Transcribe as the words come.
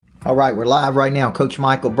All right, we're live right now. Coach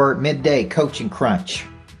Michael Burt, Midday Coaching Crunch.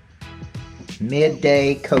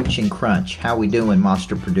 Midday Coaching Crunch. How we doing,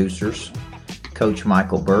 monster producers? Coach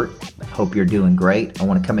Michael Burt. Hope you're doing great. I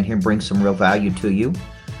want to come in here and bring some real value to you.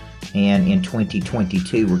 And in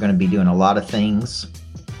 2022, we're going to be doing a lot of things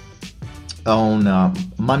on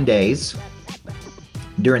Mondays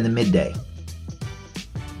during the midday.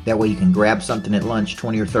 That way you can grab something at lunch,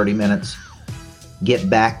 20 or 30 minutes, get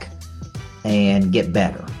back and get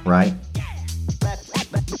better, right?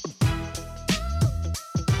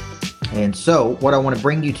 And so what I want to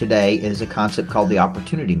bring you today is a concept called the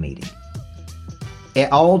opportunity meeting.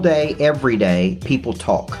 All day, every day, people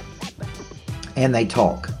talk. And they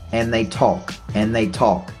talk, and they talk, and they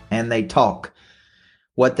talk, and they talk.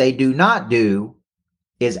 What they do not do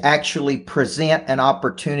is actually present an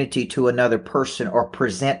opportunity to another person or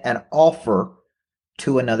present an offer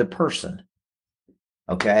to another person.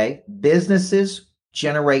 Okay? Businesses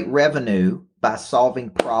generate revenue by solving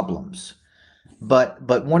problems. But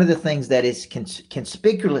one of the things that is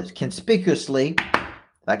conspicuously,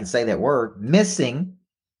 if I can say that word, missing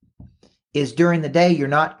is during the day you're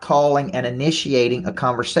not calling and initiating a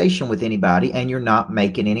conversation with anybody and you're not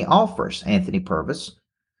making any offers, Anthony Purvis,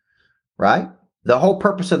 right? The whole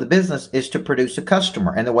purpose of the business is to produce a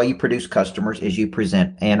customer. And the way you produce customers is you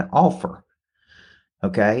present an offer.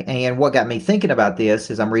 Okay. And what got me thinking about this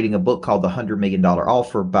is I'm reading a book called The $100 Million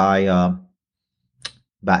Offer by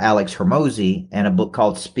Alex Hormozi, and a book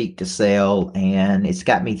called Speak to Sell. And it's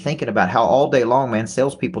got me thinking about how all day long, man,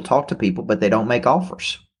 salespeople talk to people, but they don't make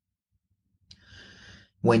offers.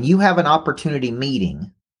 When you have an opportunity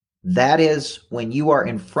meeting, that is when you are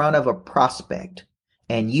in front of a prospect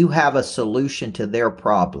and you have a solution to their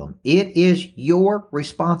problem. It is your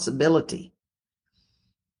responsibility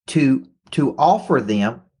to offer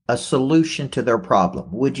them a solution to their problem.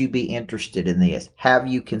 Would you be interested in this? Have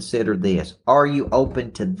you considered this? Are you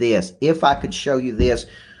open to this? If I could show you this,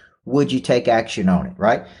 would you take action on it,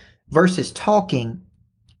 right? Versus talking,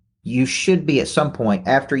 you should be at some point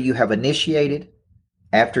after you have initiated,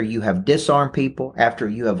 after you have disarmed people, after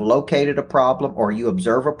you have located a problem or you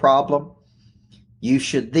observe a problem, you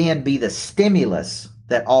should then be the stimulus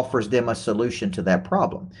that offers them a solution to that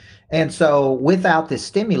problem. And so without this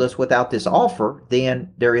stimulus, without this offer,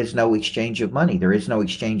 then there is no exchange of money. There is no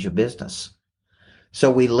exchange of business.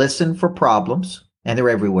 So we listen for problems, and they're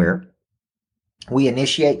everywhere. We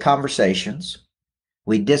initiate conversations.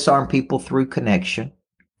 We disarm people through connection.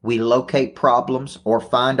 We locate problems or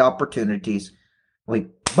find opportunities. We,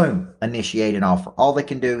 boom, initiate an offer. All they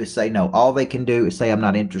can do is say no. All they can do is say, I'm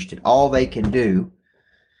not interested. All they can do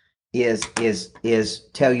is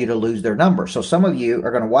tell you to lose their number. So some of you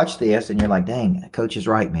are going to watch this and you're like, dang, coach is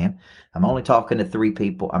right, man. I'm only talking to 3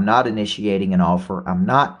 people. I'm not initiating an offer. I'm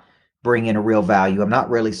not bringing a real value. I'm not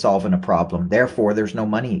really solving a problem. Therefore, there's no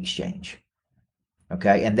money exchange.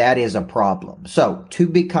 Okay. And that is a problem. So 2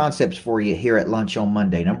 big concepts for you here at lunch on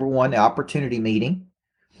Monday. Number 1, the opportunity meeting.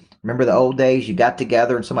 Remember the old days, you got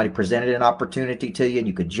together and somebody presented an opportunity to you and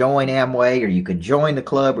you could join Amway or you could join the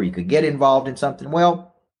club or you could get involved in something. Well,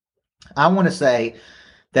 I want to say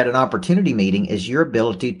that an opportunity meeting is your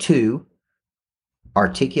ability to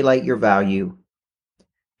articulate your value,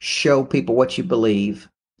 show people what you believe,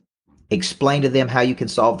 explain to them how you can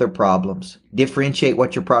solve their problems, differentiate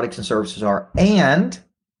what your products and services are, and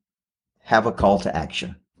have a call to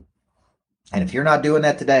action. And if you're not doing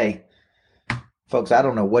that today, folks, I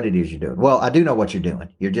don't know what it is you're doing. Well, I do know what you're doing.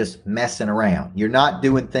 You're just messing around. You're not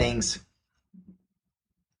doing things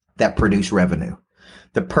that produce revenue.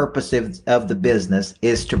 The purpose of the business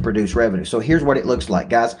is to produce revenue. So here's what it looks like.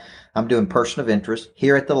 Guys, I'm doing Person of Interest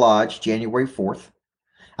here at the Lodge, January 4th.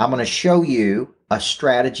 I'm going to show you a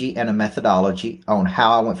strategy and a methodology on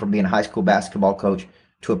how I went from being a high school basketball coach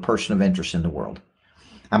to a person of interest in the world.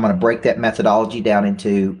 I'm going to break that methodology down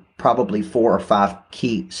into probably 4 or 5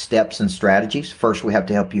 key steps and strategies. First, we have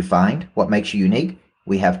to help you find what makes you unique.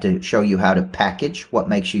 We have to show you how to package what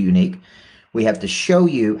makes you unique. We have to show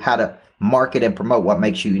you how to market and promote what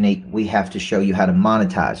makes you unique. We have to show you how to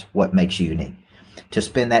monetize what makes you unique. To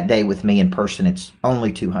spend that day with me in person, it's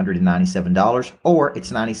only $297, or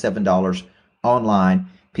it's $97 online.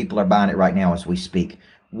 People are buying it right now as we speak.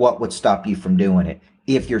 What would stop you from doing it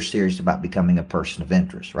if you're serious about becoming a person of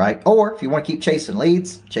interest, right? Or if you want to keep chasing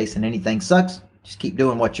leads, chasing anything sucks, just keep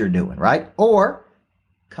doing what you're doing, right? Or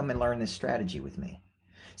come and learn this strategy with me.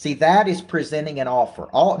 See, that is presenting an offer.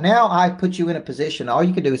 Now I put you in a position, all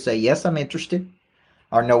you can do is say, yes, I'm interested,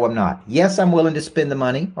 or no, I'm not. Yes, I'm willing to spend the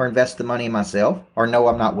money or invest the money in myself, or no,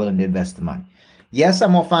 I'm not willing to invest the money. Yes,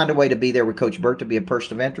 I'm going to find a way to be there with Coach Burt to be a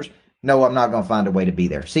person of interest. No, I'm not going to find a way to be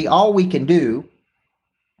there. See, all we can do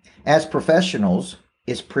as professionals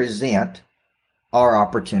is present our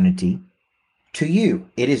opportunity to you.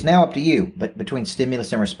 It is now up to you, but between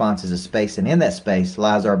stimulus and response is a space, and in that space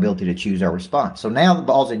lies our ability to choose our response. So now the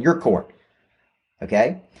ball's in your court.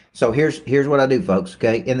 Okay? So here's what I do, folks.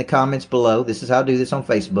 Okay? In the comments below, this is how I do this on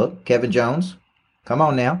Facebook. Kevin Jones. Come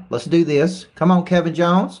on now. Let's do this. Come on, Kevin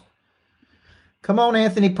Jones. Come on,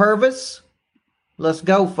 Anthony Purvis. Let's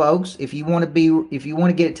go, folks. If you want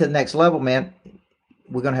to get it to the next level, man,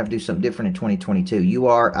 we're going to have to do something different in 2022. You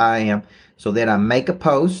are, I am. So then I make a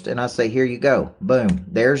post and I say, here you go. Boom.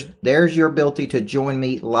 There's your ability to join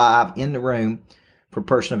me live in the room for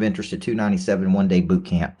Person of Interest at 297 one-day boot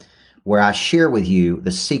camp, where I share with you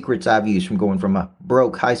the secrets I've used from going from a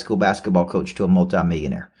broke high school basketball coach to a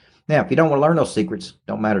multimillionaire. Now, if you don't want to learn those secrets,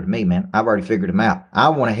 don't matter to me, man. I've already figured them out. I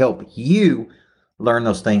want to help you learn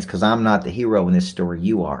those things because I'm not the hero in this story.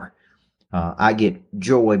 You are. I get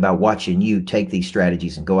joy by watching you take these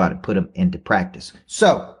strategies and go out and put them into practice.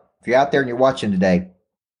 So if you're out there and you're watching today,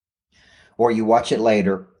 or you watch it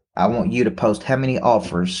later, I want you to post how many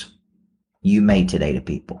offers you made today to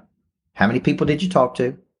people. How many people did you talk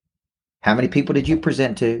to? How many people did you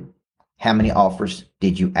present to? How many offers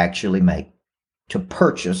did you actually make to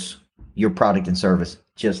purchase your product and service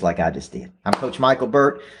just like I just did? I'm Coach Michael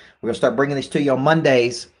Burt. We're going to start bringing these to you on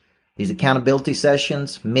Mondays. These accountability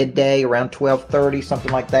sessions, midday around 12:30,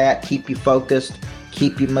 something like that. Keep you focused,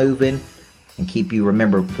 keep you moving, and keep you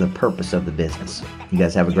remember the purpose of the business. You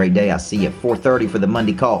guys have a great day. I'll see you at 4:30 for the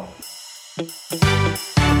Monday call.